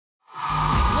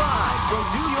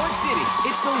York City,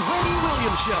 it's the Wendy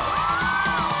Williams Show.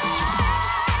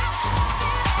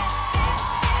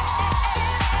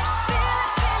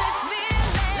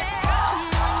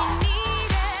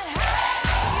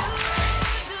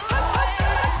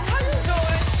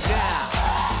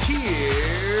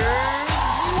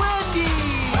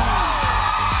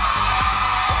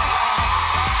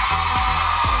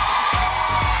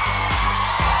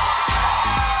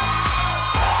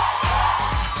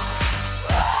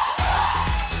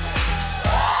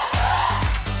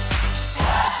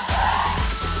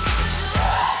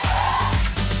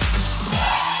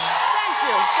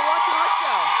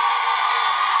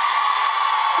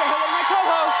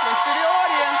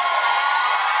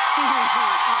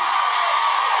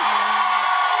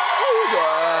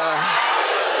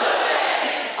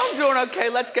 Okay,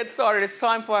 let's get started. It's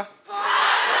time for...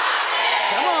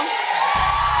 Come on.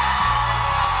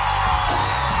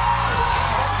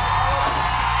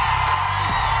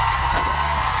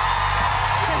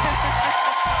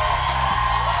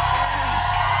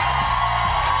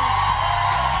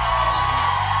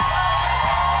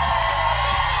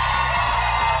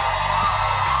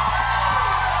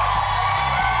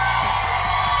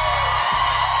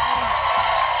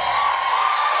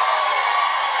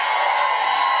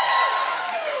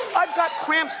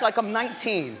 Cramps like I'm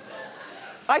 19.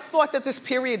 I thought that this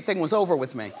period thing was over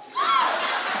with me.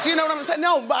 Do you know what I'm saying?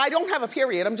 No, but I don't have a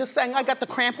period. I'm just saying I got the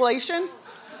cramplation.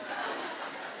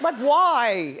 Like,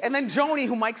 why? And then Joni,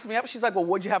 who mics me up, she's like, well,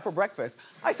 what'd you have for breakfast?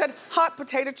 I said, hot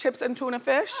potato chips and tuna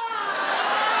fish.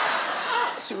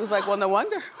 She was like, well, no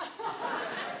wonder.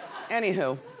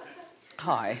 Anywho,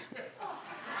 hi.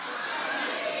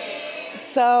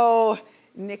 So,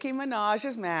 Nicki Minaj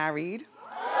is married.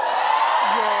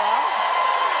 Yeah.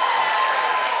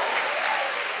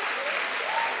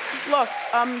 Look,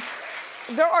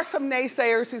 there are some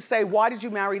naysayers who say, why did you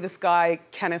marry this guy,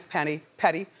 Kenneth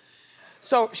Petty?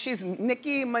 So she's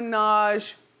Nicki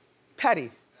Minaj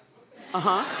Petty.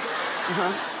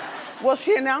 Well,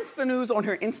 she announced the news on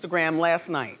her Instagram last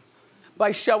night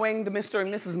by showing the Mr.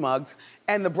 and Mrs. mugs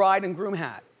and the bride and groom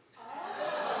hat.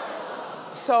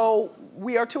 So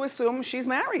we are to assume she's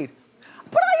married.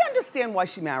 But I understand why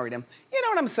she married him. You know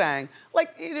what I'm saying?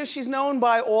 Like, you know, she's known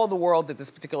by all the world at this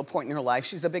particular point in her life.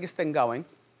 She's the biggest thing going.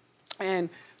 And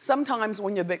sometimes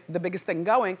when you're the biggest thing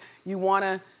going, you want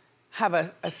to have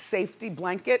a safety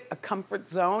blanket, a comfort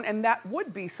zone, and that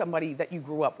would be somebody that you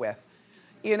grew up with.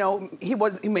 You know, he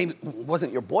maybe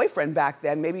wasn't your boyfriend back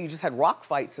then. Maybe you just had rock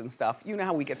fights and stuff. You know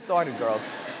how we get started, girls.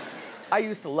 I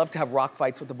used to love to have rock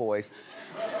fights with the boys.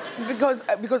 Because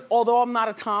although I'm not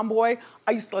a tomboy,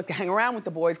 I used to like to hang around with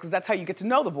the boys because that's how you get to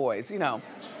know the boys, you know.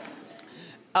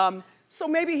 So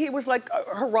maybe he was like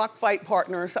her rock fight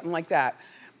partner or something like that.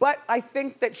 But I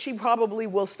think that she probably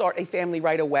will start a family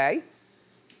right away.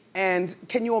 And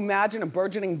can you imagine a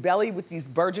burgeoning belly with these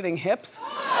burgeoning hips?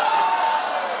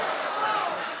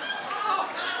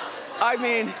 I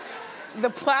mean, the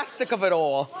plastic of it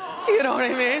all, you know what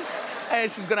I mean? And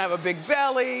she's gonna have a big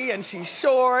belly, and she's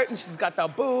short, and she's got the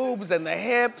boobs and the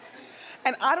hips.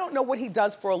 And I don't know what he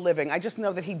does for a living. I just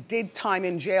know that he did time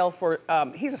in jail for,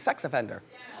 he's a sex offender.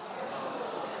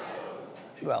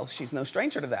 Well, she's no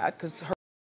stranger to that, because her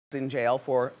is in jail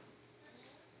for...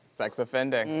 Sex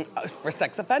offending. For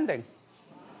sex offending.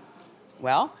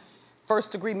 Well,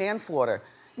 first-degree manslaughter.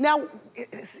 Now,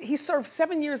 he served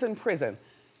 7 years in prison,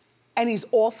 and he's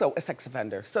also a sex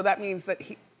offender. So that means that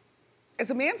he... Is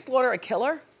a manslaughter a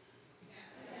killer?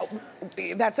 Oh,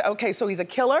 that's okay, so he's a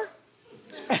killer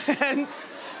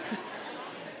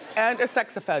and a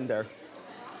sex offender.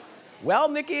 Well,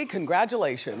 Nicki,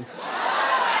 congratulations.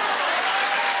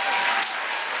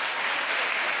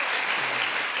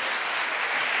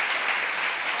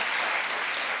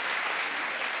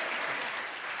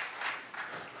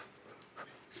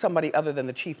 Somebody other than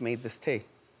the chief made this tea.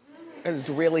 It's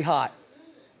really hot.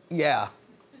 Yeah.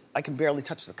 I can barely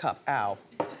touch the cup. Ow.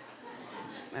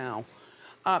 Ow.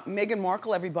 Meghan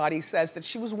Markle, everybody, says that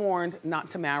she was warned not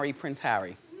to marry Prince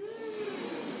Harry.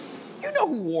 You know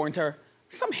who warned her?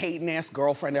 Some hating-ass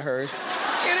girlfriend of hers.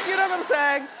 You know what I'm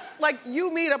saying? Like, you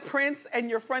meet a prince and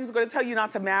your friend's gonna tell you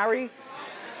not to marry?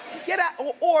 Get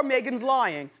out, or Meghan's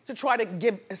lying to try to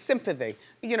give sympathy,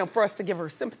 you know, for us to give her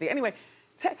sympathy. Anyway,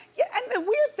 yeah, and the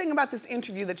weird thing about this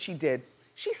interview that she did,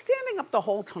 she's standing up the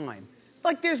whole time.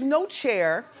 Like, there's no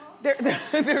chair,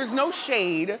 there's no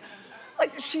shade.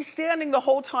 Like, she's standing the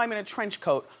whole time in a trench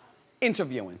coat,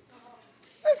 interviewing.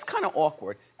 So it's kind of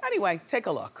awkward. Anyway, take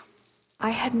a look.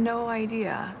 I had no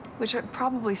idea, which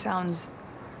probably sounds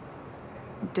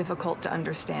difficult to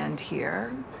understand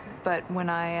here, but when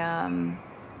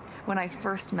I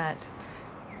first met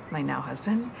my now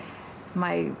husband.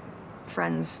 My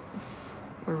friends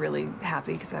were really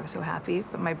happy because I was so happy,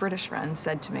 but my British friend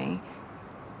said to me,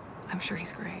 I'm sure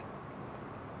he's great,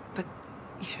 but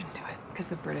you shouldn't do it because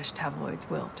the British tabloids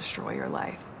will destroy your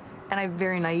life. And I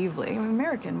very naively, I'm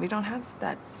American, we don't have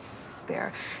that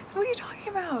there. What are you talking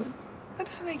about? That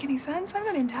doesn't make any sense. I'm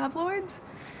not in tabloids.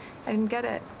 I didn't get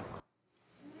it.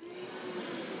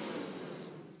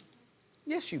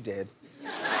 Yes, you did.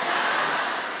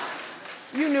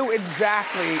 You knew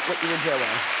exactly what you were doing.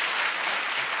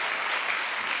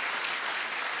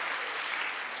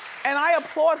 And I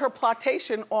applaud her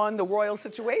plotation on the royal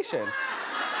situation.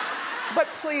 But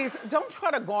please, don't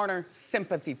try to garner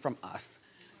sympathy from us.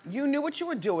 You knew what you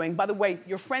were doing. By the way,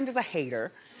 your friend is a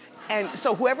hater. And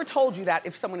so whoever told you that,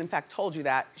 if someone in fact told you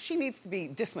that, she needs to be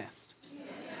dismissed.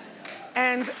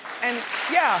 And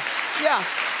yeah.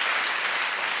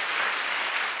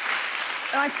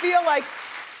 And I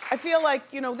feel like,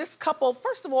 you know, this couple,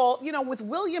 first of all, you know, with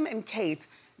William and Kate,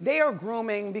 they are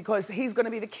grooming because he's gonna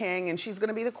be the king and she's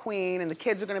gonna be the queen and the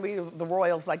kids are gonna be the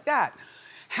royals like that.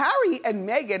 Harry and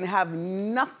Meghan have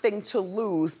nothing to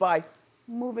lose by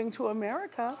moving to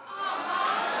America.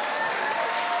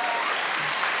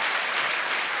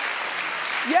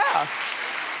 Yeah.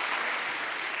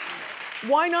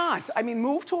 Why not? I mean,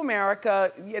 move to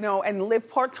America, you know, and live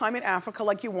part-time in Africa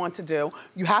like you want to do.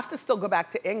 You have to still go back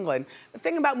to England. The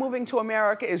thing about moving to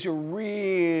America is you're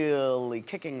really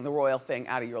kicking the royal thing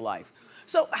out of your life.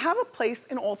 So have a place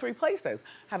in all three places.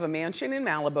 Have a mansion in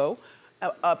Malibu,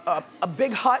 a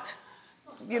big hut,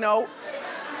 you know,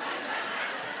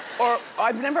 or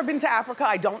I've never been to Africa,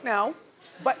 I don't know,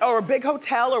 or a big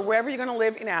hotel or wherever you're gonna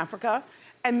live in Africa,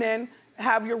 and then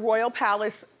have your royal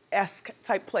palace-esque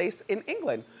type place in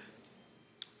England.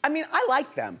 I mean, I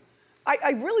like them.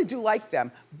 I really do like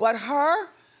them. But her,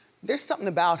 there's something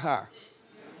about her.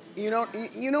 You know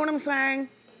what I'm saying?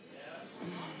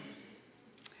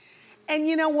 And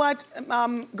you know what,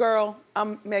 girl,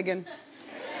 Meghan.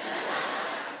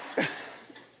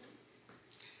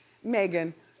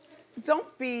 Meghan,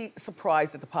 don't be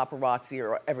surprised that the paparazzi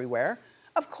are everywhere.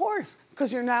 Of course,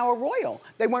 because you're now a royal.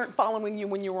 They weren't following you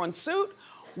when you were on Suit.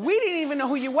 We didn't even know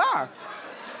who you were,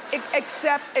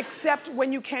 except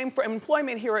when you came for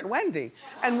employment here at Wendy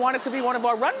and wanted to be one of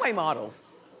our runway models.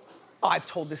 I've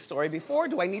told this story before.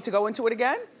 Do I need to go into it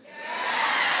again? Yes!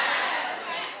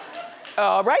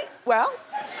 All right, well,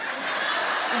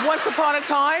 once upon a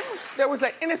time, there was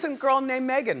an innocent girl named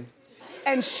Meghan,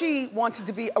 and she wanted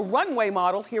to be a runway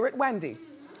model here at Wendy.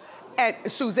 And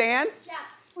Suzanne? Yeah.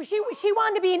 She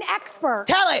wanted to be an expert.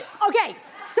 Tell it! Okay,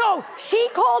 so she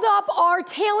called up our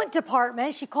talent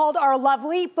department. She called our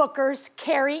lovely bookers,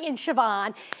 Carrie and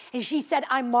Siobhan, and she said,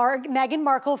 I'm Meghan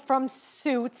Markle from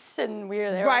Suits, and we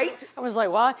were there. Right. I was like,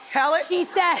 what? Tell it. She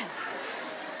said,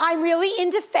 I'm really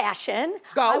into fashion.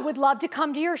 Go. I would love to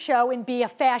come to your show and be a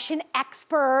fashion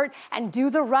expert and do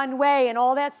the runway and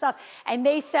all that stuff. And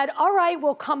they said, all right,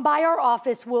 we'll come by our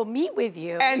office. We'll meet with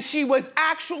you. And she was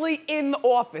actually in the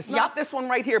office. Yep. Not this one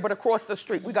right here, but across the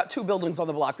street. We got 2 buildings on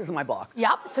the block. This is my block.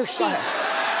 Yep, so she... Go ahead.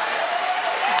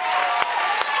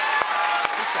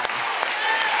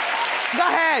 Go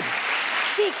ahead.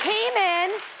 She came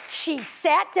in, she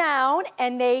sat down,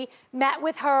 and they met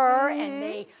with her, and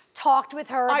they talked with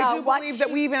her about I do believe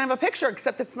that we even have a picture,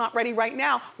 except it's not ready right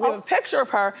now. We have a picture of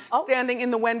her standing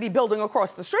in the Wendy building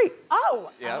across the street.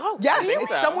 Oh, Yep. oh, Yes, really?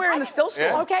 it's somewhere in the still store.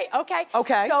 Yeah. Okay, okay.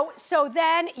 Okay. So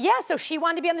then, yeah, so she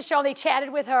wanted to be on the show. They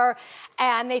chatted with her,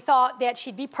 and they thought that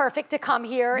she'd be perfect to come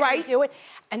here and do it.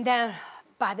 And then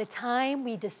by the time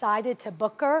we decided to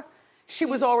book her... She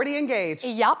was already engaged.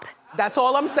 Yup. That's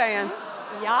all I'm saying.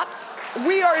 Yup.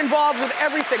 We are involved with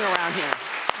everything around here.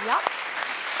 Yup.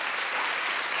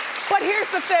 But here's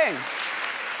the thing.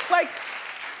 Like,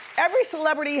 every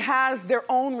celebrity has their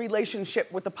own relationship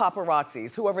with the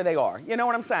paparazzis, whoever they are. You know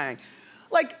what I'm saying?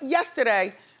 Like,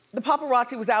 yesterday, the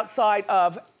paparazzi was outside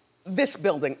of this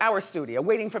building, our studio,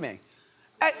 waiting for me.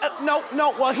 No,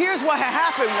 well, here's what had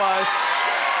happened was,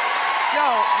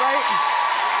 right?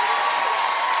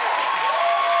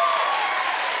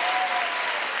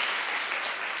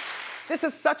 This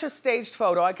is such a staged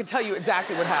photo. I can tell you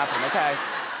exactly what happened, okay?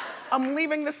 I'm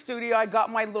leaving the studio. I got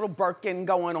my little Birkin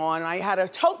going on. And I had a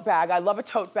tote bag. I love a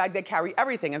tote bag. They carry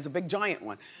everything. It's a big giant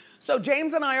one. So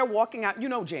James and I are walking out. You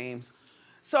know James.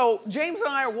 So James and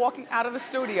I are walking out of the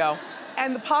studio,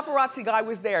 and the paparazzi guy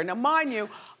was there. Now, mind you,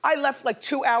 I left like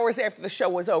 2 hours after the show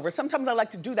was over. Sometimes I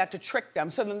like to do that to trick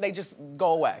them, so then they just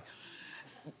go away.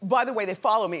 By the way, they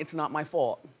follow me. It's not my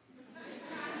fault.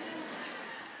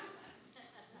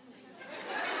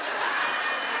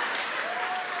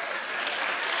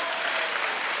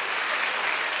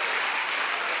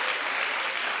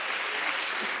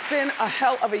 been a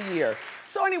hell of a year.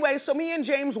 So anyway, so me and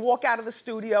James walk out of the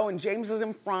studio, and James is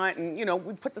in front, and you know,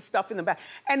 we put the stuff in the back.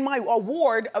 And my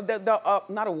award,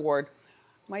 not award,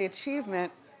 my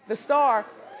achievement, the star,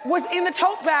 was in the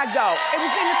tote bag though. It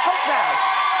was in the tote bag.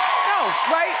 No,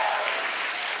 right?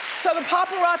 So the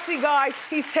paparazzi guy,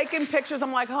 he's taking pictures.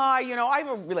 I'm like, hi, you know, I have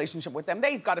a relationship with them.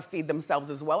 They've got to feed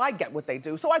themselves as well. I get what they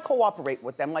do. So I cooperate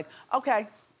with them, like, okay.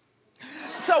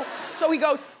 So he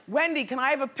goes, Wendy, can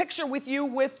I have a picture with you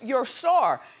with your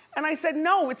star? And I said,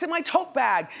 no, it's in my tote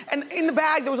bag. And in the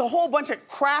bag, there was a whole bunch of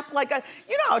crap, like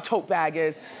you know how a tote bag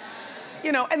is.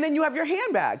 You know, and then you have your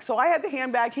handbag. So I had the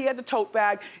handbag, he had the tote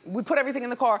bag. We put everything in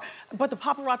the car. But the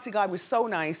paparazzi guy was so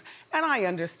nice, and I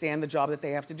understand the job that they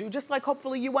have to do, just like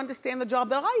hopefully you understand the job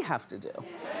that I have to do.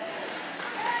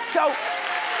 So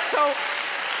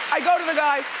I go to the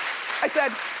guy, I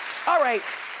said, all right,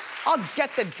 I'll get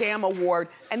the damn award,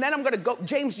 and then I'm gonna go,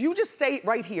 James, you just stay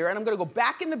right here, and I'm gonna go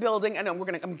back in the building, and I'm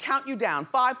gonna count you down,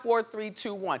 5, 4, 3,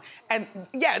 2, 1. And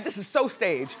yeah, this is so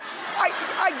staged.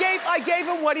 I gave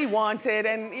him what he wanted,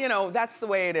 and you know, that's the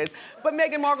way it is. But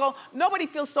Meghan Markle, nobody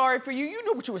feels sorry for you. You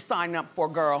knew what you were signing up for,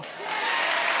 girl.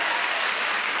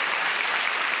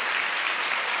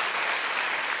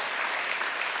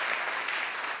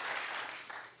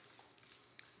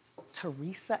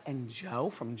 Teresa and Joe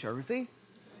from Jersey,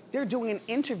 they're doing an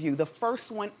interview, the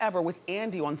first one ever, with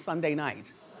Andy on Sunday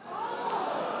night.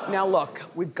 Now look,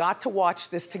 we've got to watch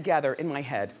this together in my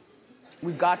head.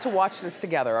 We've got to watch this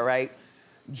together, all right?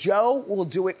 Joe will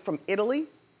do it from Italy.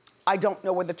 I don't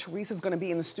know whether Teresa's gonna be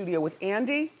in the studio with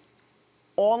Andy.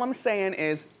 All I'm saying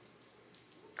is,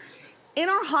 in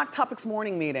our Hot Topics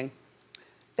morning meeting,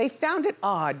 they found it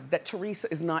odd that Teresa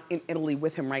is not in Italy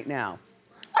with him right now.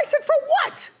 I said, for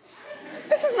what?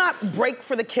 This is not break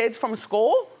for the kids from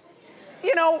school.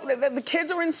 You know, the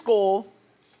kids are in school.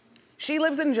 She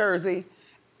lives in Jersey.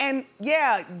 And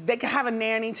yeah, they can have a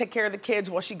nanny take care of the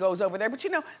kids while she goes over there. But you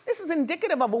know, this is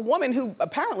indicative of a woman who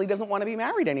apparently doesn't want to be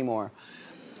married anymore.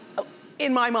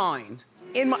 In my mind.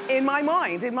 In my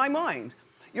mind.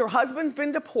 Your husband's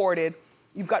been deported.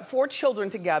 You've got 4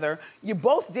 children together. You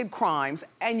both did crimes,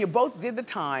 and you both did the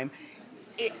time.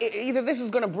 Either this is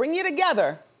gonna bring you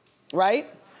together, right?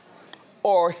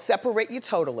 Or separate you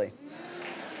totally.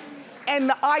 And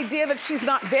the idea that she's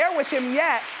not there with him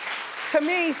yet, to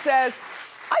me says,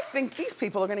 I think these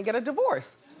people are gonna get a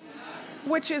divorce,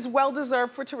 which is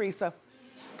well-deserved for Teresa.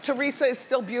 Teresa is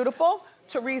still beautiful.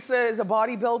 Teresa is a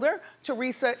bodybuilder.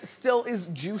 Teresa still is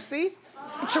juicy.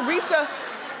 Teresa,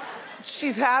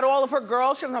 she's had all of her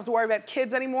girls. She doesn't have to worry about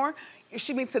kids anymore.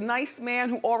 She meets a nice man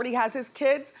who already has his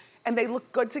kids, and they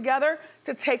look good together,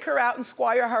 to take her out and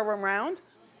squire her around.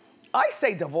 I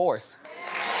say divorce.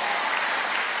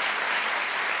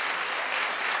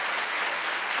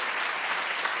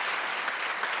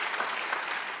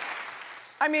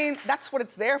 I mean, that's what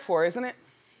it's there for, isn't it?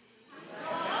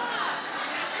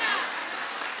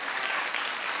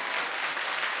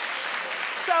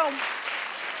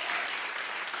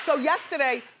 So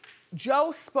yesterday,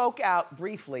 Joe spoke out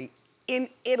briefly in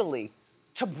Italy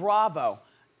to Bravo,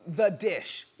 The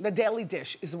Dish. The Daily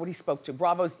Dish is what he spoke to.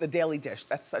 Bravo's The Daily Dish.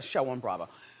 That's a show on Bravo.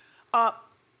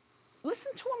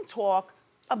 Listen to him talk,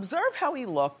 observe how he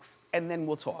looks, and then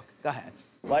we'll talk. Go ahead.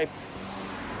 Life,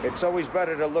 it's always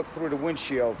better to look through the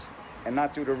windshield and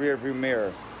not through the rearview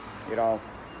mirror. You know,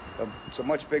 it's a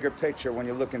much bigger picture when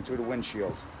you're looking through the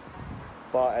windshield.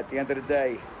 But at the end of the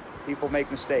day, people make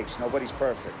mistakes. Nobody's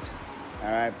perfect.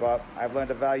 All right, but I've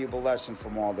learned a valuable lesson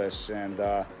from all this, and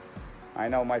I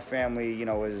know my family, you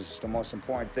know, is the most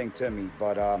important thing to me,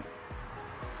 but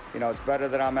you know, it's better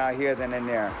that I'm out here than in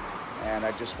there. And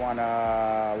I just want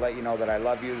to let you know that I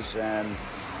love yous, and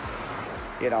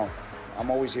you know, I'm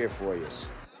always here for yous.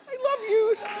 I love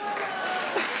yous.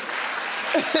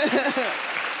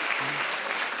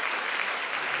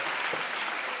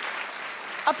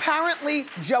 Apparently,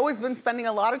 Joe has been spending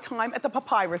a lot of time at the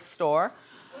papyrus store.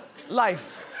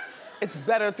 Life, it's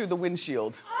better through the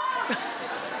windshield.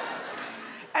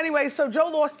 Anyway, so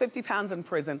Joe lost 50 pounds in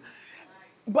prison.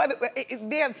 But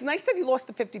yeah, it's nice that he lost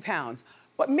the 50 pounds,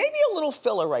 but maybe a little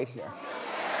filler right here.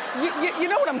 You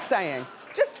know what I'm saying?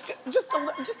 Just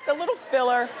a little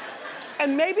filler,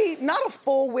 and maybe not a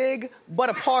full wig, but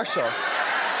a partial.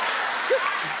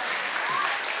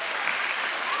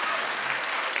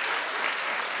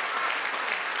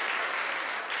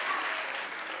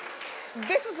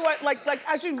 This is what, like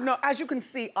as you know, as you can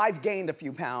see, I've gained a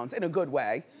few pounds in a good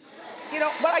way. You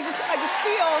know, but I just feel like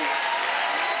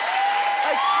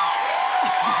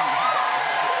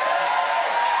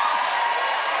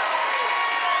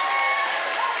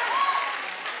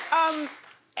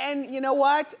And you know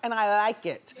what? And I like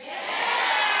it. Yeah.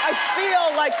 I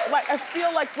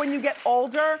feel like when you get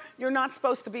older, you're not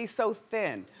supposed to be so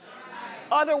thin.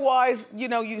 Otherwise, you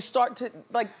know, you start to,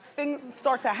 like, things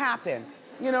start to happen.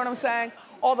 You know what I'm saying?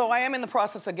 Although I am in the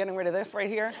process of getting rid of this right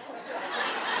here.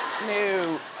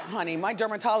 No, honey, my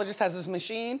dermatologist has this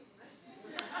machine.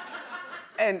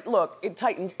 And look, it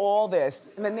tightens all this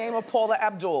in the name of Paula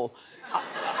Abdul.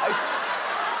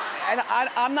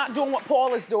 I'm not doing what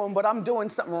Paul is doing, but I'm doing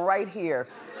something right here.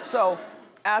 So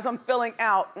as I'm filling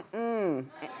out, go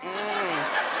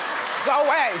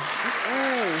away.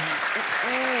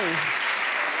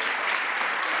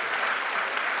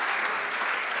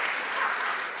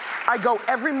 I go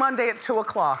every Monday at 2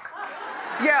 o'clock.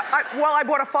 Yeah, I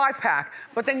bought a 5-pack,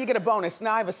 but then you get a bonus.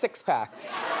 Now I have a 6-pack.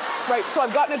 Right, so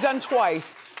I've gotten it done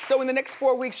twice. So in the next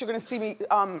 4 weeks, you're gonna see me,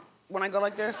 when I go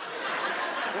like this,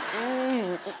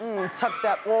 tuck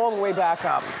that all the way back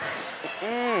up.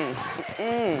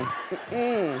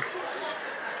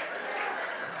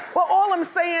 Well, all I'm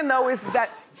saying though is that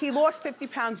he lost 50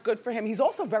 pounds, good for him. He's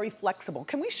also very flexible.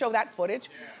 Can we show that footage?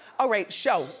 All right,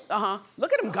 show,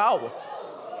 Look at him go.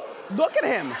 Look at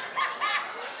him.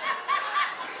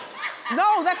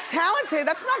 No, that's talented,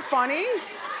 that's not funny.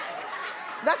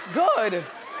 That's good.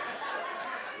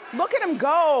 Look at him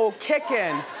go,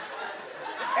 kicking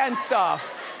and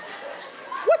stuff.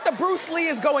 What the Bruce Lee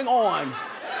is going on?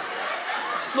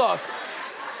 Look,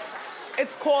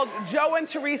 it's called Joe and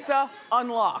Teresa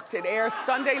Unlocked. It airs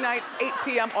Sunday night, 8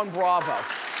 p.m. on Bravo.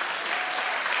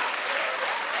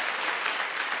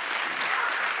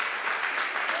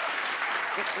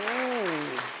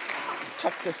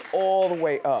 Tuck this all the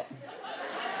way up.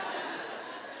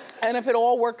 And if it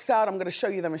all works out, I'm gonna show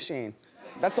you the machine.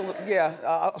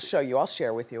 I'll show you, I'll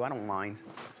share with you, I don't mind.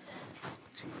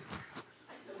 Jesus.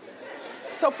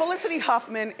 So Felicity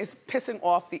Huffman is pissing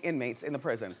off the inmates in the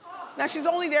prison. Now she's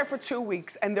only there for 2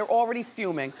 weeks and they're already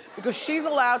fuming because she's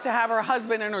allowed to have her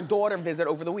husband and her daughter visit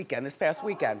over the weekend, this past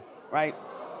weekend, right?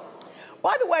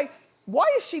 By the way, why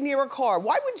is she near a car?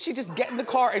 Why wouldn't she just get in the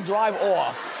car and drive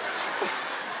off?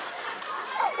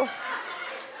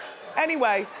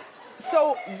 Anyway,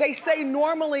 so they say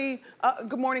normally,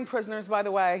 good morning prisoners, by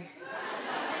the way.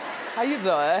 How you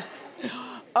doing?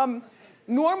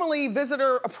 Normally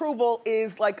visitor approval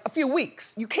is like a few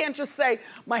weeks. You can't just say,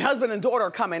 my husband and daughter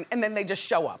are coming, and then they just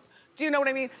show up. Do you know what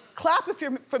I mean? Clap if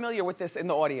you're familiar with this in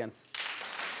the audience.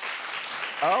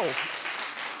 Oh.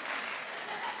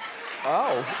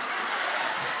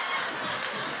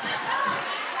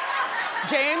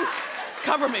 James,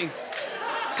 cover me.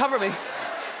 Cover me.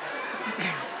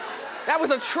 That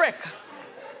was a trick.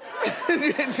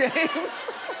 James.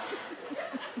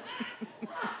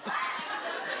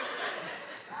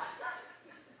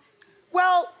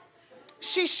 Well,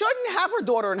 she shouldn't have her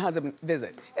daughter and husband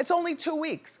visit. It's only 2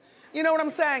 weeks. You know what I'm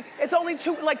saying? It's only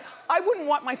I wouldn't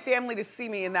want my family to see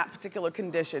me in that particular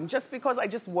condition just because I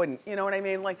just wouldn't, you know what I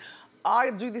mean? Like, I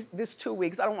do this 2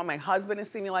 weeks. I don't want my husband to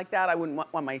see me like that. I wouldn't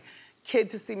want my kid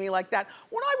to see me like that.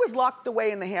 When I was locked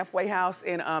away in the halfway house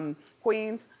in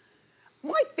Queens,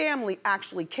 my family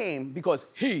actually came because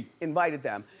he invited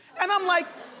them. And I'm like,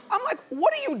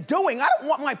 what are you doing? I don't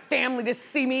want my family to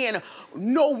see me in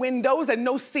no windows and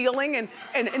no ceiling and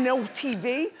no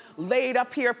TV, laid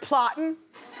up here plotting.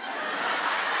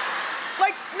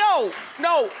 Like, no.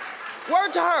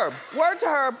 Word to Herb.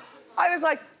 I was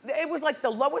like, it was like the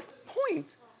lowest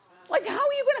point. Like, how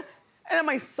are you gonna? And then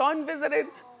my son visited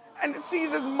and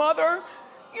sees his mother,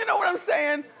 you know what I'm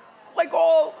saying? Like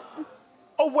all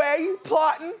away,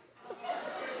 plotting.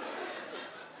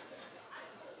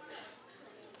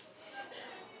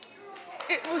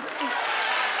 It was...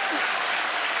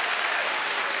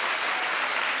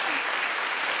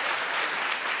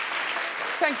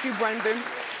 Thank you, Brendan.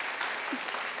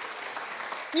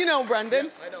 You know Brendan.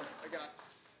 Yeah, I know, I got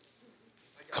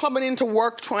Coming into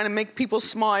work, trying to make people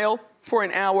smile for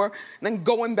an hour, and then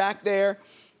going back there,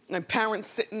 and my parents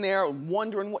sitting there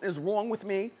wondering what is wrong with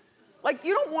me. Like,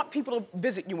 you don't want people to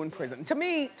visit you in prison. To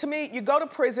me, you go to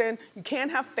prison, you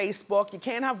can't have Facebook, you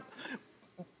can't have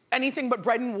anything but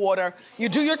bread and water. You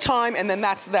do your time, and then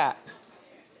that's that.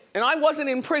 And I wasn't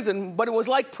in prison, but it was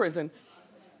like prison.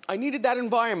 I needed that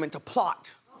environment to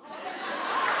plot.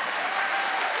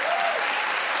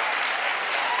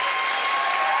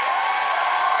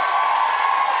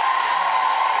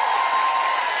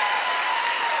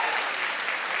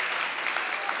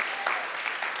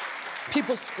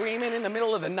 People screaming in the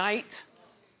middle of the night.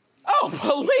 Oh,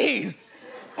 please,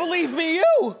 believe me,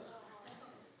 you.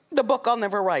 The book I'll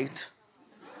never write.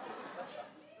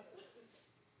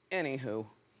 Anywho.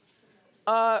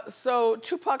 So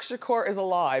Tupac Shakur is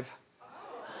alive.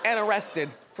 and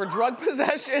arrested for drug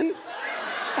possession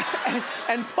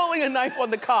and pulling a knife on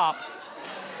the cops.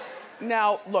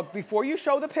 Now, look, before you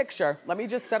show the picture, let me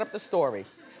just set up the story.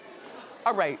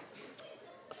 All right,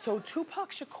 so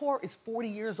Tupac Shakur is 40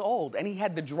 years old, and he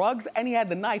had the drugs, and he had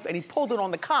the knife, and he pulled it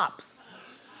on the cops.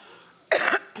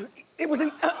 It was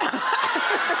an...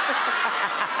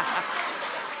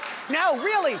 No,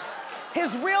 really,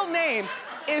 his real name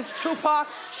is Tupac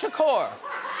Shakur.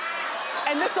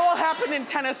 And this all happened in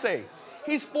Tennessee.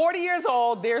 He's 40 years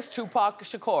old, there's Tupac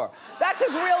Shakur. That's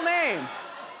his real name.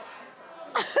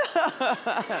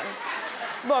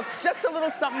 Look, just a little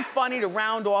something funny to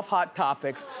round off Hot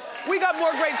Topics. We got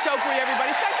more great show for you,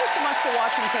 everybody. Thank you so much for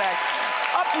watching today.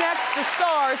 Up next, the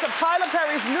stars of Tyler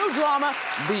Perry's new drama,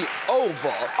 The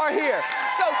Oval, are here.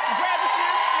 So grab a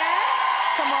snack and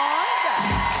come on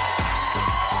back.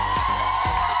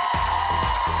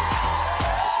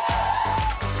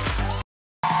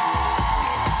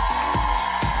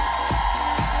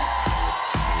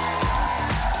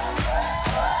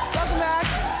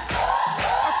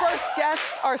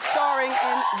 Are starring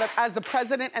as the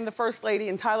president and the first lady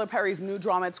in Tyler Perry's new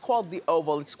drama. It's called The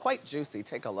Oval. It's quite juicy.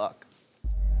 Take a look.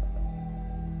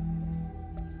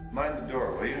 Mind the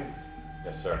door, will you?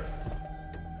 Yes, sir.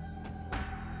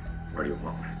 Where do you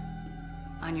want me?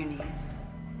 On your knees.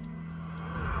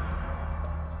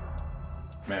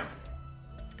 Ma'am.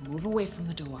 Move away from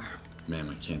the door. Ma'am,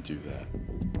 I can't do that.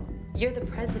 You're the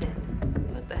president.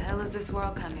 What the hell is this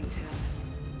world coming to?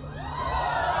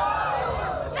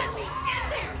 Let me in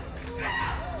there!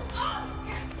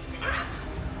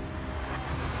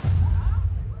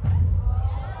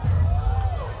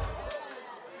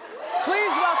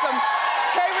 Please welcome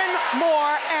Kron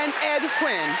Moore and Ed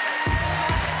Quinn.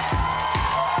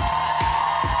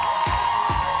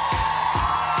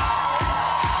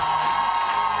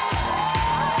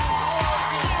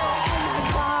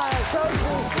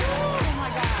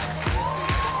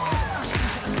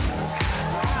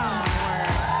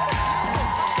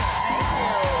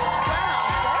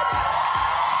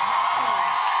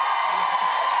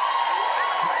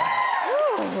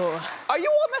 Are you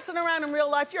all messing around in real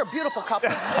life? You're a beautiful couple.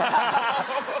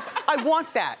 I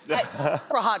want that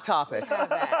for Hot Topics.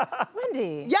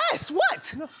 Wendy. Yes,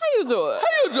 what? How you doing? How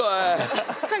you doing?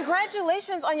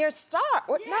 Congratulations on your star.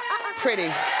 Pretty.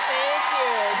 Thank you.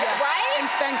 Right? And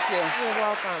thank you. You're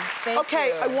welcome. Thank you.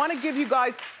 Okay, I want to give you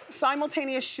guys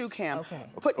simultaneous shoe cam. Okay.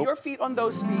 Put your feet on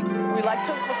those feet. We like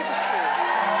to look at the shoes.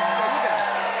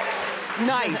 There you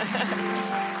go.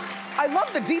 Nice. I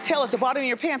love the detail at the bottom of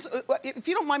your pants. If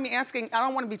you don't mind me asking, I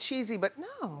don't want to be cheesy, but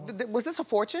no. Was this a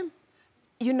fortune?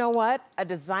 You know what? A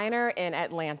designer in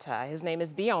Atlanta. His name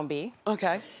is Biombi.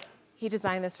 Okay. He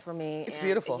designed this for me. It's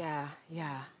beautiful. Yeah,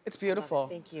 yeah. It's beautiful.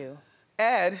 Thank you.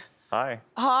 Ed. Hi.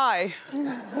 Hi.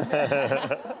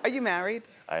 Are you married?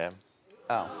 I am.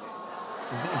 Oh.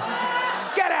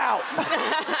 Get out!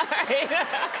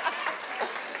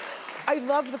 I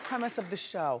love the premise of the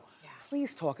show. Yeah.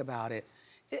 Please talk about it.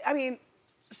 I mean,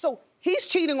 so he's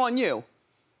cheating on you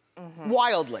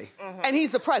wildly, and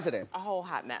he's the president. A whole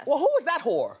hot mess. Well, who is that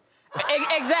whore?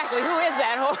 Exactly, who is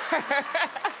that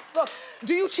whore? Look,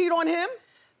 do you cheat on him?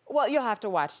 Well, you'll have to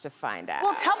watch to find out.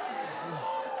 Well,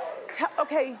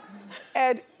 okay,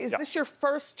 Ed, is this your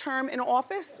first term in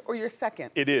office or your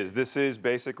second? It is. This is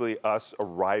basically us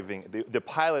arriving. The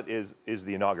pilot is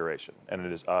the inauguration, and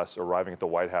it is us arriving at the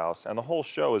White House. And the whole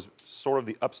show is sort of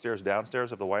the upstairs,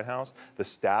 downstairs of the White House. The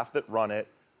staff that run it,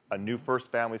 a new first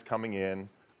family's coming in,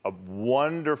 a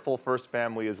wonderful first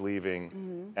family is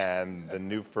leaving, and the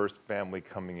new first family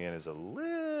coming in is a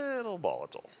little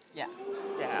volatile. Yeah,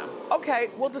 yeah. Okay,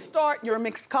 well, to start, you're a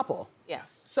mixed couple.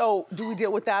 Yes. So do we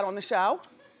deal with that on the show?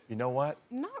 You know what?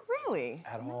 Not really.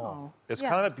 At all. It's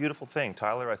kind of a beautiful thing.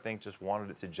 Tyler, I think, just wanted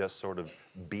it to just sort of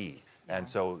be. Yeah. And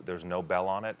so there's no bell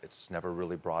on it. It's never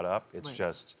really brought up. It's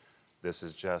just, this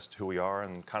is just who we are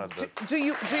and kind of the... Do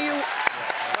you...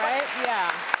 Right? Yeah.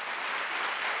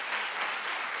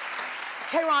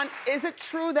 Kron, is it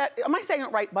true that... Am I saying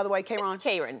it right, by the way, Kron? It's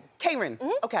Kron. Kron.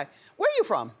 Okay. Where are you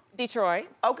from? Detroit.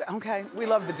 Okay. We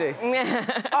love the D.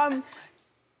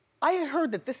 I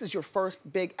heard that this is your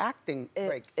first big acting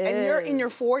break, and you're in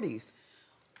your 40s.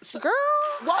 So, girl.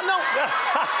 Well, no.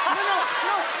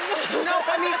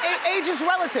 I mean, age is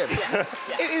relative.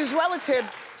 Yeah. It is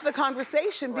relative to the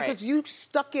conversation because you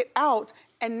stuck it out,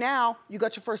 and now you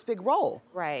got your first big role.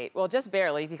 Right. Well, just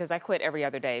barely, because I quit every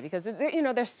other day because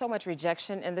there's so much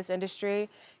rejection in this industry.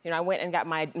 I went and got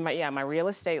my real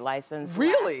estate license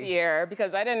last year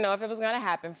because I didn't know if it was going to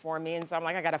happen for me, and so I'm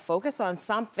like, I got to focus on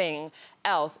something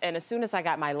else. And as soon as I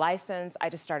got my license, I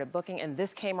just started booking, and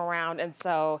this came around, and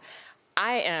so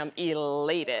I am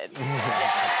elated. Good.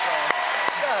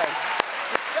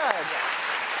 It's good.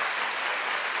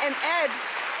 And Ed,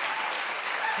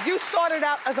 you started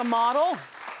out as a model?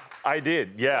 I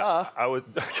did, yeah. I was.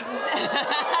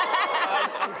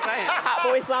 I'm saying. Hot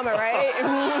boy summer, right?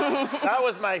 That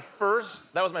was my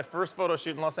first photo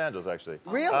shoot in Los Angeles, actually.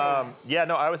 Really? Yeah,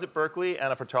 no, I was at Berkeley,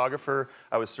 and a photographer,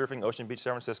 I was surfing Ocean Beach,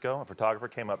 San Francisco. A photographer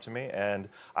came up to me, and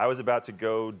I was about to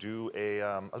go do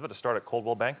I was about to start at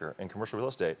Coldwell Banker in commercial real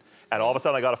estate. And all of a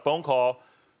sudden, I got a phone call.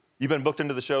 You've been booked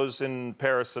into the shows in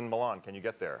Paris and Milan. Can you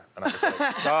get there? And I was like,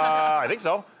 I think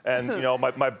so. And you know,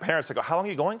 my parents go, how long are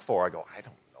you going for? I go, I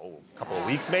don't know, a couple of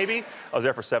weeks maybe. I was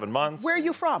there for 7 months. Where are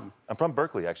you from? I'm from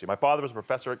Berkeley, actually. My father was a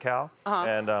professor at Cal,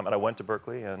 and I went to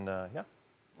Berkeley, and yeah.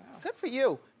 Good for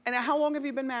you. And how long have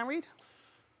you been married?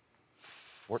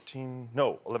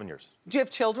 11 years. Do you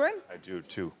have children? I do,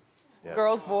 2. Yeah.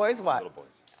 Girls, boys, what? Little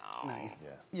boys. Oh, nice.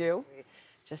 Yeah. You?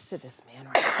 just to this man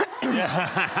right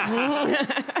now.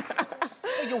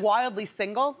 So you're wildly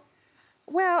single?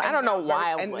 Well, I don't know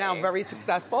wildly. And now very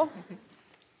successful?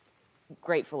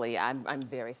 Gratefully, I'm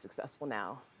very successful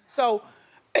now. So,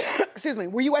 excuse me,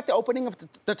 were you at the opening of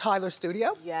the Tyler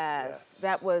studio? Yes,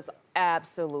 that was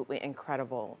absolutely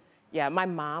incredible. Yeah, my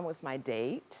mom was my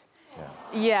date.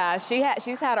 Yeah,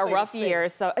 she's had a rough year,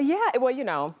 so yeah, well, you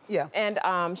know. Yeah.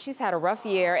 And she's had a rough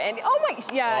year, and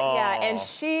and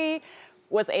she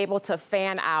was able to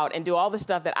fan out and do all the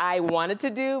stuff that I wanted to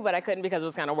do, but I couldn't because it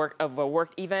was kind of a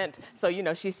work event. So, you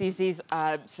know, she sees these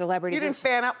celebrities. You didn't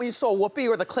fan out when you saw Whoopi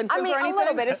or the Clintons or anything? A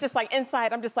little bit. It's just like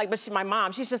inside, I'm just like, but my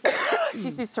mom, she's just like, she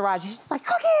sees Taraji, she's just like,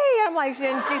 Cookie! And I'm like,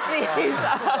 and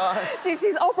she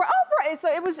sees Oprah. So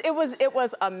it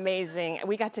was amazing.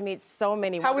 We got to meet so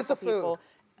many wonderful people.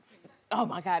 Oh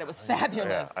my God, it was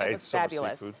fabulous. Yeah, it was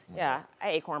fabulous. Yeah, I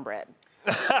ate cornbread.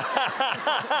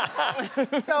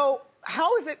 So,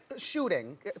 how is it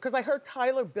shooting? Because I heard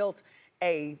Tyler built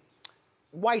a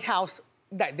White House.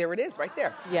 There it is, right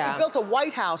there. Yeah. He built a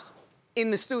White House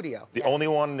in the studio. The only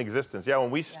one in existence. Yeah,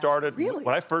 when we started, Really?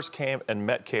 when I first came and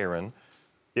met Karen,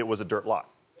 it was a dirt lot.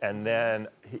 And then,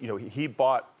 he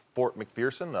bought Fort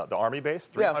McPherson, the Army base,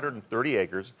 330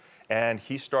 acres, and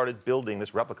he started building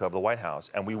this replica of the White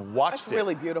House. And we watched That's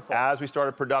really beautiful. As we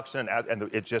started production, and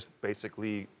it just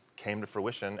basically came to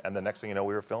fruition, and the next thing you know,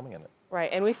 we were filming in it. Right,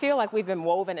 and we feel like we've been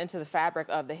woven into the fabric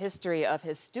of the history of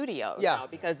his studio. Now,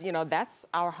 because, that's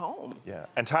our home. Yeah,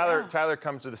 and Tyler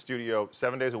comes to the studio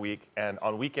 7 days a week, and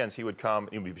on weekends he would come,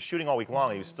 he would be shooting all week long,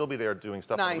 and he would still be there doing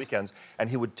stuff on the weekends, and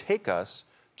he would take us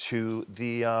to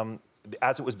the,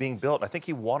 as it was being built. I think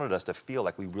he wanted us to feel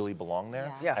like we really belonged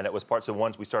there, and it was parts of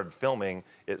once we started filming,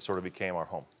 it sort of became our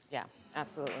home. Yeah,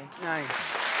 absolutely. Nice.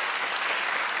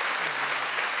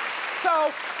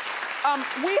 So,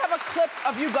 we have a clip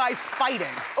of you guys fighting.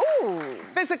 Ooh.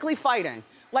 Physically fighting.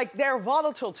 Like they're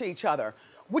volatile to each other.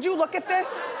 Would you look at this?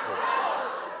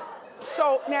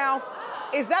 So now,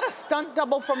 is that a stunt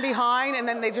double from behind and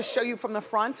then they just show you from the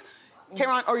front?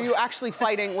 Kron, or are you actually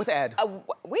fighting with Ed?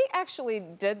 We actually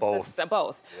did both.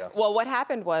 Yeah. Well, what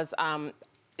happened was,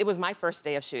 it was my first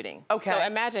day of shooting. Okay. So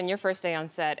imagine your first day on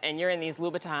set and you're in these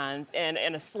Louboutins and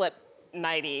in a slip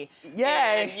nighty. Yay.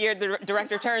 And the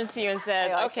director turns to you and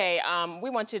says, okay, we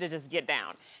want you to just get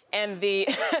down. And the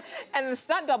and the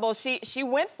stunt double, she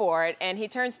went for it, and he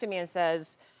turns to me and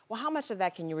says, well, how much of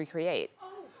that can you recreate?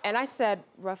 And I said,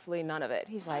 roughly none of it.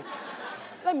 He's like,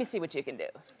 let me see what you can do.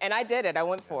 And I did it. I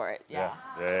went for it. Yeah.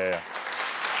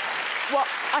 Well,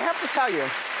 I have to tell you,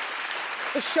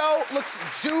 the show looks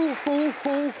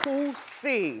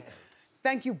juicy.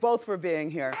 Thank you both for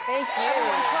being here. Thank you.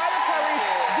 Everyone, Tyler Perry's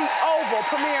The Oval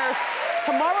premieres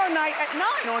tomorrow night at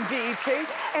 9 on BET,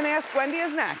 and Ask Wendy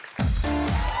is next.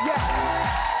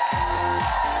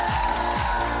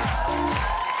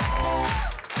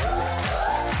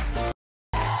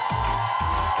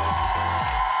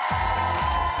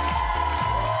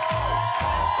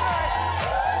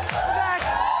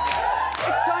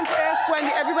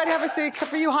 Everybody have a seat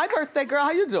except for you. Hi, birthday girl.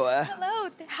 How you doing? Hello.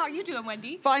 How are you doing,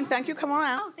 Wendy? Fine, thank you. Come on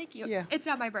out. Oh, thank you. Yeah. It's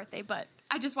not my birthday, but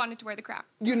I just wanted to wear the crown.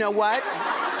 You know what?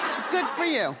 Good for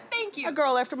you. Thank you. A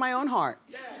girl after my own heart.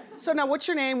 So now, what's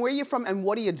your name? Where are you from? And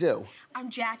what do you do? I'm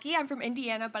Jackie. I'm from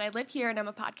Indiana, but I live here, and I'm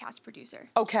a podcast producer.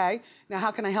 Okay. Now, how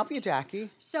can I help you,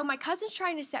 Jackie? So my cousin's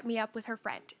trying to set me up with her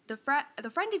friend. The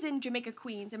friend is in Jamaica,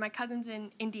 Queens, and my cousin's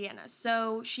in Indiana.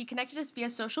 So she connected us via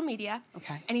social media.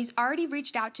 Okay. And he's already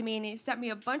reached out to me, and he sent me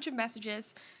a bunch of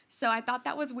messages. So I thought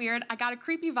that was weird. I got a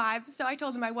creepy vibe, so I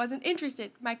told him I wasn't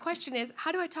interested. My question is,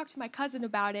 how do I talk to my cousin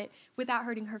about it without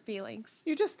hurting her feelings?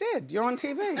 You just did. You're on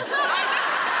TV.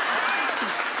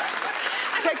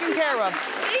 Taken care of.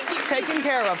 Thank you. Taken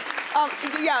care of.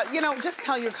 Yeah, you know, just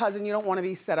tell your cousin you don't want to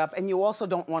be set up, and you also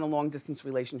don't want a long-distance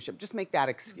relationship. Just make that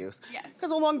excuse. Yes.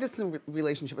 Because a long-distance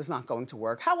relationship is not going to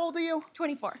work. How old are you?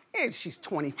 24. Yeah, she's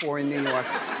 24 in New York.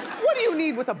 What do you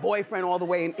need with a boyfriend all the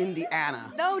way in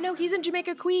Indiana? No, he's in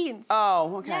Jamaica, Queens.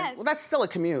 Oh, okay. Yes. Well, that's still a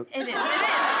commute. It is,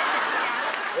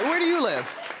 yeah. Where do you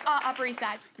live? Upper East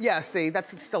Side. Yeah, see,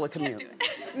 that's still a commute. Can't do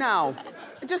it. No,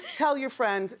 just tell your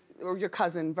friend or your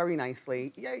cousin very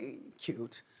nicely. Yeah,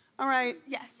 cute. All right?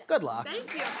 Yes. Good luck.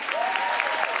 Thank you.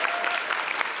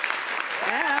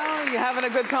 Well, you having a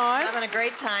good time? Having a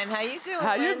great time. How you doing?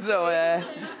 How you Lindsay?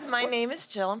 doing? My name is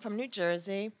Jill. I'm from New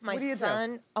Jersey. My What do you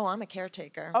son. do? Oh, I'm a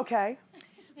caretaker. Okay.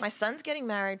 My son's getting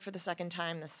married for the second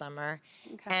time this summer,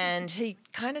 Okay. and he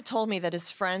kind of told me that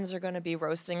his friends are going to be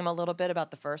roasting him a little bit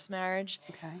about the first marriage.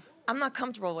 Okay. I'm not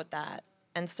comfortable with that,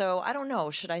 and so I don't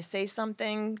know. Should I say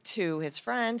something to his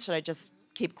friends? Should I just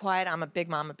keep quiet? I'm a big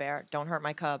mama bear. Don't hurt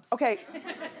my cubs. Okay.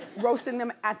 Roasting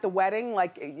them at the wedding,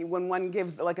 like when one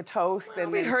gives like a toast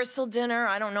and then... Rehearsal dinner.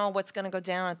 I don't know what's going to go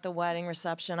down at the wedding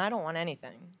reception. I don't want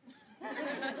anything.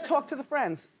 Talk to the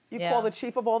friends. You Yeah. call the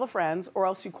chief of all the friends, or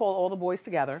else you call all the boys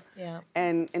together Yeah.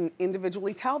 and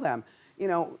individually tell them. You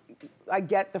know, I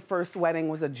get the first wedding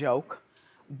was a joke,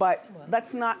 but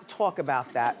let's not talk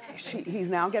about that. He's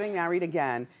now getting married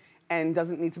again and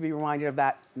doesn't need to be reminded of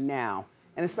that now,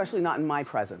 and especially not in my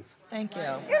presence. Thank you.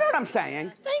 You know what I'm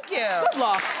saying? Thank you. Good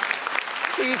luck.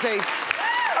 It's easy.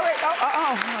 All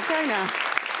right, okay now.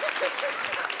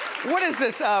 What is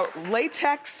this,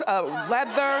 latex,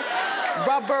 leather,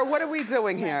 rubber? What are we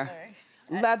doing here?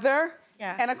 Leather?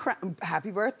 Yeah. And a crown.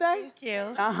 Happy birthday. Thank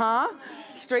you. Uh-huh.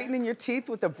 Straightening your teeth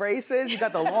with the braces. You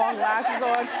got the long lashes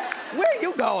on. Where are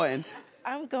you going?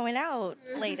 I'm going out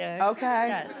later. Okay.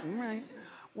 Yes. All right.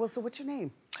 Well, so what's your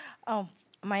name? Oh,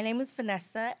 my name is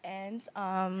Vanessa, and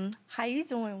how you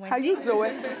doing, Wendy? How you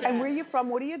doing? And where are you from?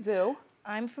 What do you do?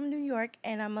 I'm from New York,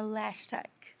 and I'm a lash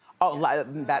tech. Oh,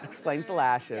 that explains the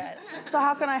lashes. Yes. So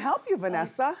how can I help you,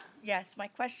 Vanessa? Yes, my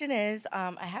question is,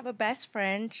 I have a best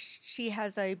friend. She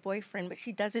has a boyfriend, but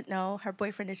she doesn't know her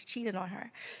boyfriend is cheating on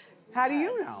her. How do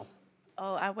you know?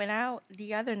 Oh, I went out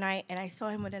the other night, and I saw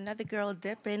him with another girl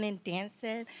dipping and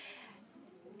dancing,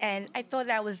 and I thought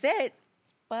that was it.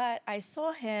 But I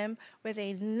saw him with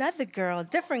another girl,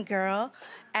 different girl,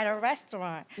 at a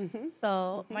restaurant.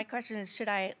 So my question is, should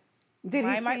I... Did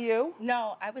he see you?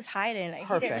 No, I was hiding.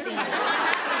 Perfect. He didn't see me.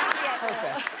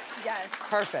 Perfect. Yes.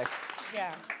 Perfect.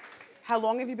 Yeah. How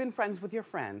long have you been friends with your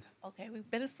friend? Okay, we've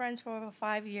been friends for over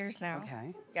 5 years now.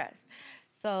 Okay. Yes.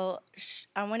 So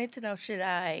I wanted to know, should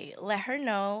I let her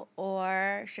know,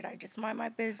 or should I just mind my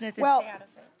business and stay out of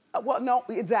it? Well, no,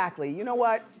 exactly. You know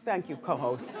what? Thank you,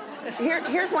 co-host.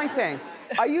 Here's my thing.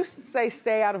 I used to say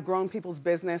stay out of grown people's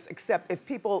business, except if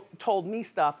people told me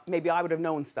stuff, maybe I would have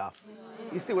known stuff.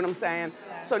 You see what I'm saying?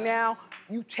 So now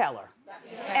you tell her.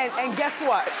 And guess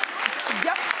what?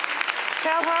 Yep.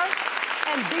 Tell her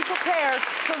and be prepared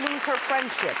to lose her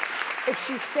friendship. If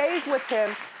she stays with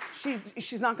him,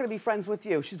 she's not going to be friends with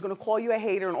you. She's going to call you a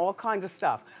hater and all kinds of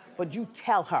stuff. But you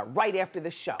tell her right after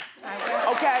this show.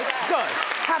 Okay? Good.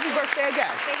 Happy birthday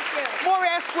again. Thank you. More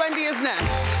Ask Wendy is next.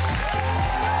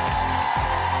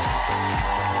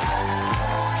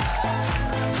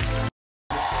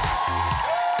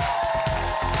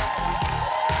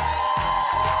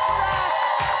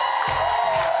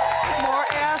 More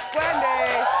Ask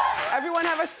Wendy. Everyone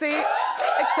have a seat,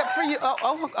 except for you.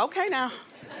 Oh, okay now.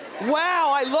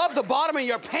 Wow, I love the bottom of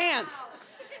your pants.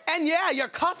 And yeah, your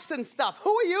cuffs and stuff.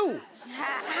 Who are you?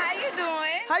 How you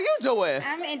doing? How you doing?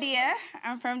 I'm India.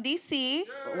 I'm from DC. Ooh,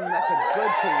 that's a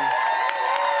good piece.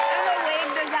 I'm a wig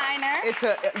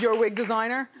designer. You're a wig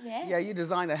designer? Yeah. Yeah, you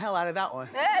designed the hell out of that one.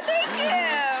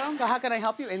 Thank you. So how can I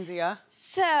help you, India?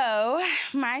 So,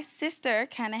 my sister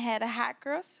kind of had a hot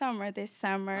girl summer this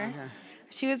summer. Okay.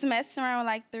 She was messing around with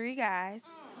like 3 guys.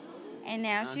 And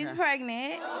now she's Okay.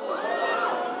 pregnant.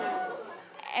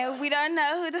 And we don't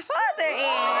know who the father is.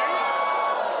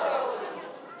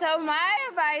 So my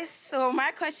advice, or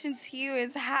my question to you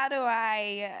is, how do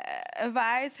I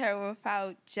advise her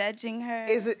without judging her?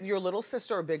 Is it your little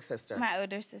sister or big sister? My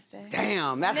older sister.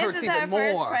 Damn, that hurts This is her even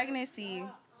more. first pregnancy.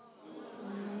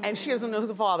 And she doesn't know who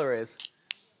the father is.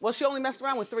 Well, she only messed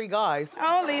around with 3 guys.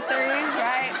 Only 3,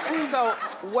 right? So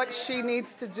what she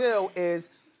needs to do is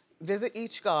visit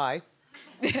each guy.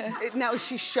 Now, is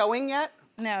she showing yet?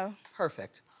 No.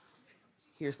 Perfect.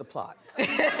 Here's the plot.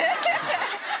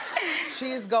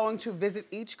 She is going to visit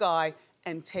each guy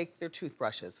and take their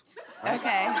toothbrushes.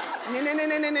 Okay.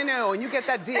 No. And you get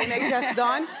that DNA test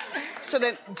done so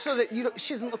that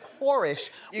she doesn't look whorish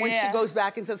when she goes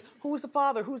back and says, who's the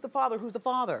father? Who's the father? Who's the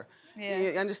father? Yeah.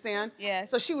 You understand? Yeah.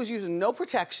 So she was using no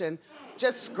protection,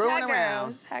 just screwing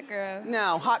around. Hot girls.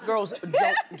 No, hot girls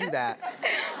don't do that.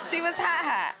 She was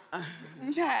hot.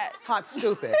 Hot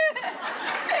stupid.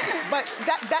 But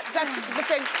that's the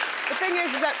thing. The thing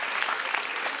is that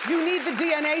you need the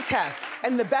DNA test,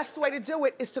 and the best way to do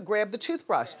it is to grab the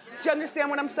toothbrush. Do you understand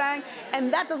what I'm saying?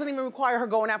 And that doesn't even require her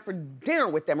going out for dinner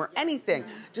with them or anything.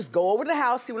 Just go over to the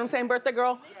house, see what I'm saying, birthday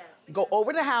girl? Go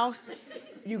over to the house,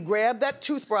 you grab that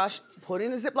toothbrush, put it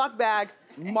in a Ziploc bag,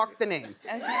 mark the name.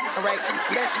 Okay. All right?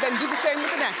 Then do the same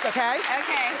with the next, okay?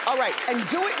 Okay. All right, and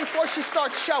do it before she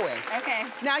starts showing. Okay.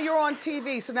 Now you're on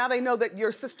TV, so now they know that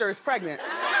your sister is pregnant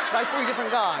by 3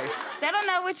 different guys. They don't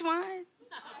know which one.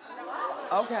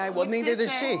 Okay, well, neither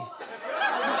does she.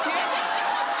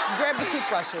 Grab the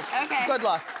toothbrushes. Okay. Good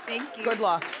luck. Thank you. Good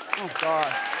luck. Oh, gosh.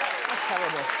 How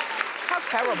terrible. How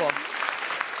terrible.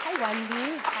 Hi,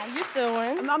 Wendy. How you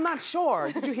doing? I'm not sure.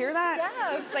 Did you hear that?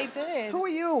 Yes, I did. Who are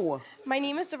you? My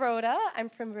name is Dorota. I'm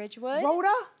from Ridgewood.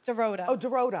 Rhoda? Dorota. Oh,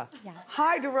 Dorota. Yeah.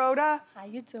 Hi, Dorota. How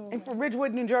you doing? I'm from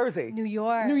Ridgewood, New Jersey. New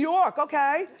York. New York,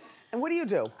 okay. And what do you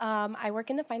do? I work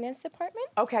in the finance department.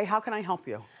 Okay, how can I help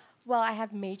you? Well, I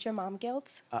have major mom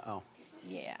guilt. Uh-oh.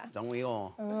 Yeah. Don't we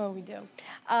all? Oh, we do.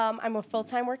 I'm a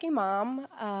full-time working mom.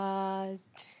 How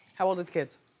old are the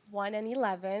kids? 1 and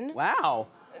 11. Wow.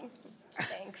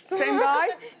 Thanks. Same guy?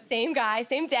 Same guy,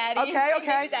 same daddy. Okay, same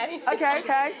okay. baby daddy.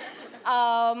 Okay.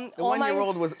 The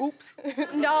 1-year-old was oops.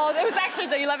 No, there was actually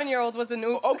the 11-year-old was an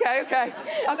oops. Okay.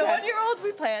 The 1-year-old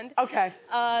we planned. Okay.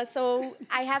 So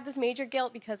I have this major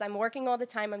guilt because I'm working all the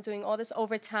time. I'm doing all this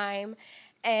overtime.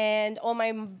 And all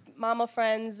my mama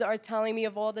friends are telling me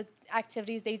of all the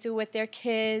activities they do with their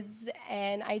kids.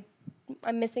 And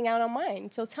I'm missing out on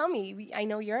mine. So tell me, I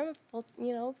know you're a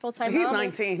full-time mom. He's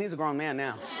 19. He's a grown man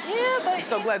now. Yeah, but... I'm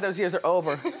so glad those years are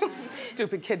over.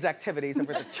 Stupid kids' activities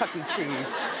over the Chuck E.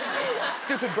 Cheese.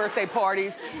 Stupid birthday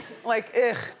parties. Like,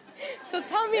 ugh. So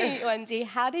tell me, Wendy,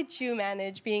 how did you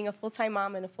manage being a full-time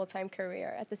mom and a full-time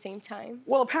career at the same time?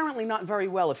 Well, apparently not very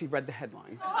well if you've read the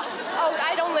headlines. Oh,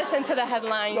 I don't listen to the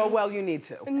headlines. Oh, well, you need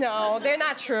to. No, they're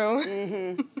not true.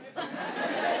 Mm-hmm.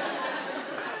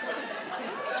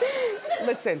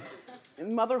 Listen,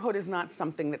 motherhood is not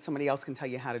something that somebody else can tell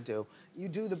you how to do. You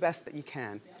do the best that you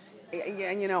can.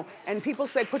 And people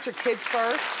say put your kids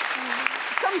first.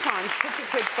 Sometimes put your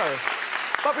kids first.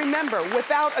 But remember,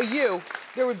 without a you,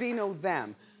 there would be no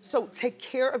them. So take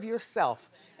care of yourself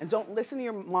and don't listen to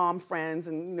your mom friends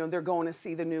and they're going to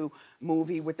see the new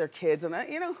movie with their kids and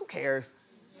who cares?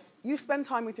 You spend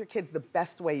time with your kids the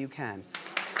best way you can,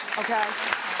 okay?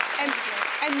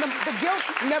 And the guilt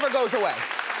never goes away.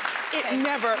 It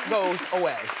never goes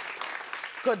away.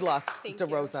 Good luck,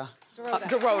 Dorota.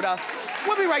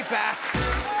 We'll be right back.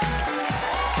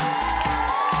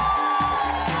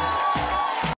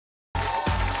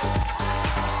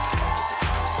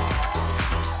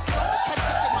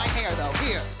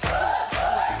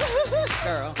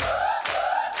 Girl.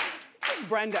 This is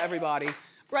Brenda, everybody.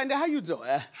 Brenda, how you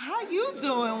doing? How you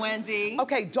doing, Wendy?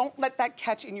 Okay, don't let that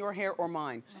catch in your hair or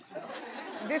mine.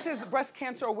 This is Breast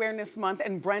Cancer Awareness Month,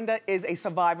 and Brenda is a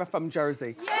survivor from Jersey.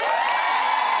 Yay! Good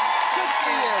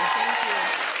for you. Thank you.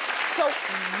 So,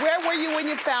 where were you when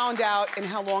you found out, and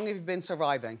how long have you been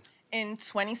surviving? In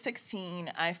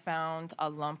 2016, I found a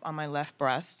lump on my left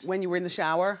breast. When you were in the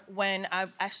shower?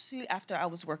 After I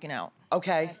was working out.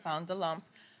 Okay. I found the lump.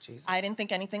 Jesus. I didn't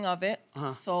think anything of it,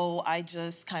 so I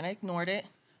just kind of ignored it.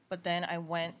 But then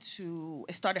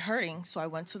it started hurting, so I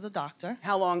went to the doctor.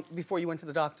 How long before you went to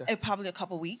the doctor? Probably a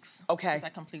couple weeks. Okay. Because I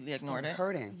completely ignored it.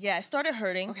 Hurting? Yeah, it started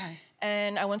hurting. Okay.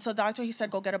 And I went to the doctor. He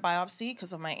said, go get a biopsy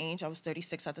because of my age. I was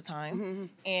 36 at the time.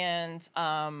 And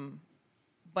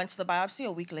went to the biopsy.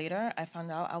 A week later, I found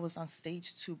out I was on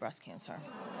stage 2 breast cancer.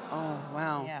 Oh,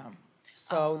 wow. Yeah.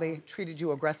 So they treated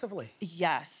you aggressively?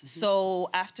 Yes. So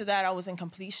after that, I was in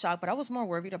complete shock, but I was more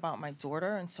worried about my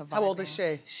daughter and surviving. How old is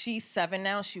she? She's 7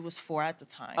 now. She was 4 at the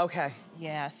time. Okay.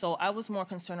 Yeah, so I was more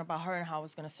concerned about her and how I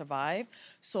was going to survive.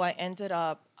 So I ended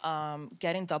up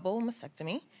getting double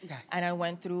mastectomy, and I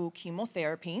went through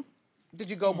chemotherapy. Did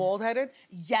you go bald-headed?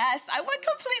 Yes, I went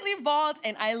completely bald,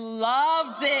 and I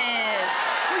loved it.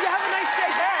 Well, you have a nice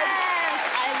shaved head. Yes,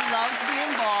 I loved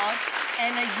being bald.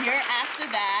 And a year after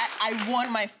that, I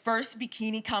won my first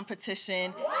bikini competition.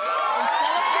 In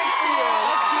celebration.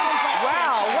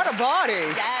 Wow, what a body.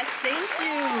 Yes, Thank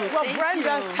you. Well, Thank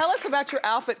Brenda, you. tell us about your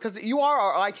outfit, because you are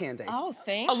our eye candy. Oh,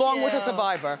 thank you. Along with a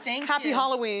survivor. Thank Happy you.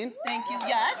 Halloween. Thank you.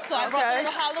 Yes. So I brought a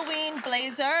little Halloween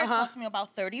blazer. It cost me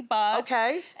about $30.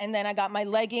 Okay. And then I got my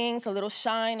leggings, a little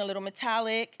shine, a little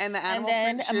metallic. And the animal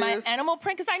print print my shoes. animal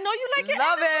print, because I know you like it.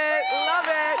 Love it. Love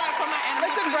it. For my animal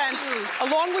Listen, print Brent,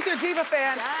 shoes. along with your Diva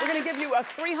fan, we're going to give you a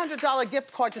 $300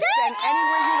 gift card to spend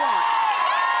anywhere you want.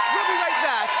 We'll be right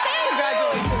back.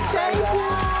 Congratulations. Thank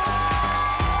you.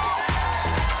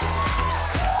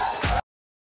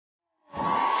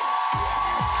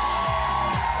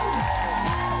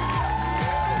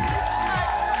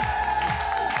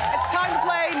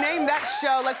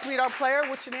 Show. Let's meet our player.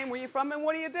 What's your name? Where you from? And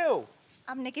what do you do?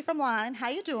 I'm Nicki from Line. How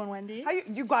you doing, Wendy?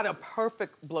 You got a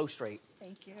perfect blow straight.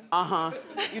 Thank you. Uh-huh.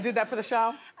 You did that for the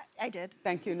show? I did.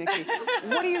 Thank you, Nicki.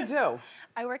 What do you do?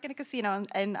 I work in a casino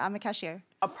and I'm a cashier.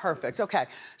 Oh, perfect. Okay.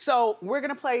 So we're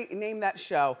gonna play Name That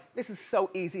Show. This is so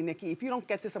easy, Nicki. If you don't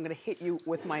get this, I'm gonna hit you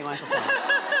with my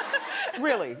microphone.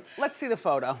 Really. Let's see the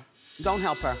photo. Don't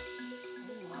help her.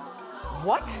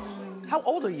 What? How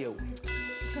old are you?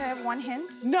 Can I have one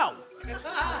hint? No.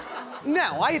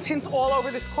 No, I have hints all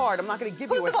over this card. I'm not gonna give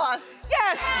you Who's the boss?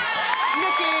 Yes!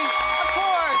 Nicki, of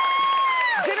course.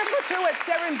 Dinner for two at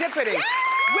Serendipity. Yeah!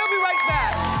 We'll be right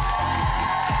back.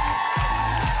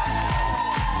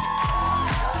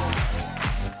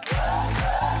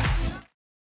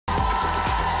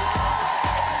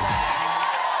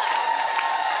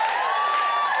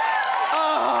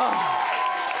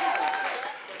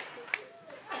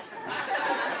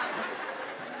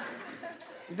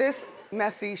 This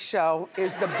messy show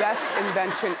is the best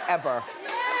invention ever.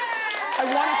 I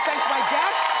want to thank my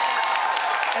guests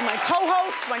and my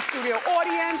co-hosts, my studio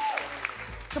audience.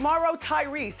 Tomorrow,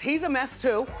 Tyrese, he's a mess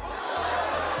too.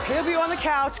 He'll be on the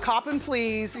couch, copping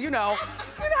please, you know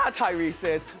how Tyrese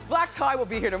is. Black Tie will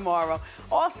be here tomorrow.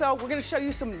 Also, we're gonna show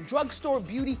you some drugstore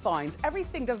beauty finds.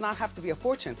 Everything does not have to be a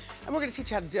fortune, and we're gonna teach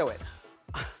you how to do it.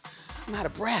 I'm out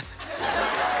of breath.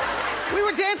 We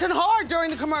were dancing hard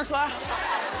during the commercial.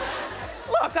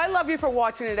 Look, I love you for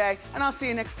watching today, and I'll see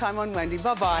you next time on Wendy.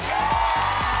 Bye-bye.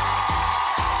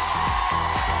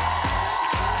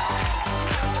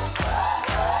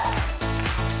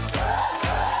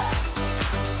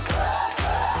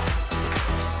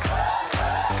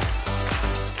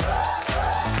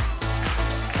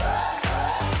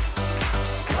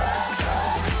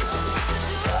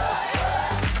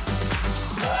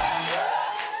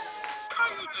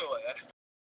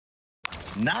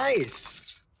 Nice.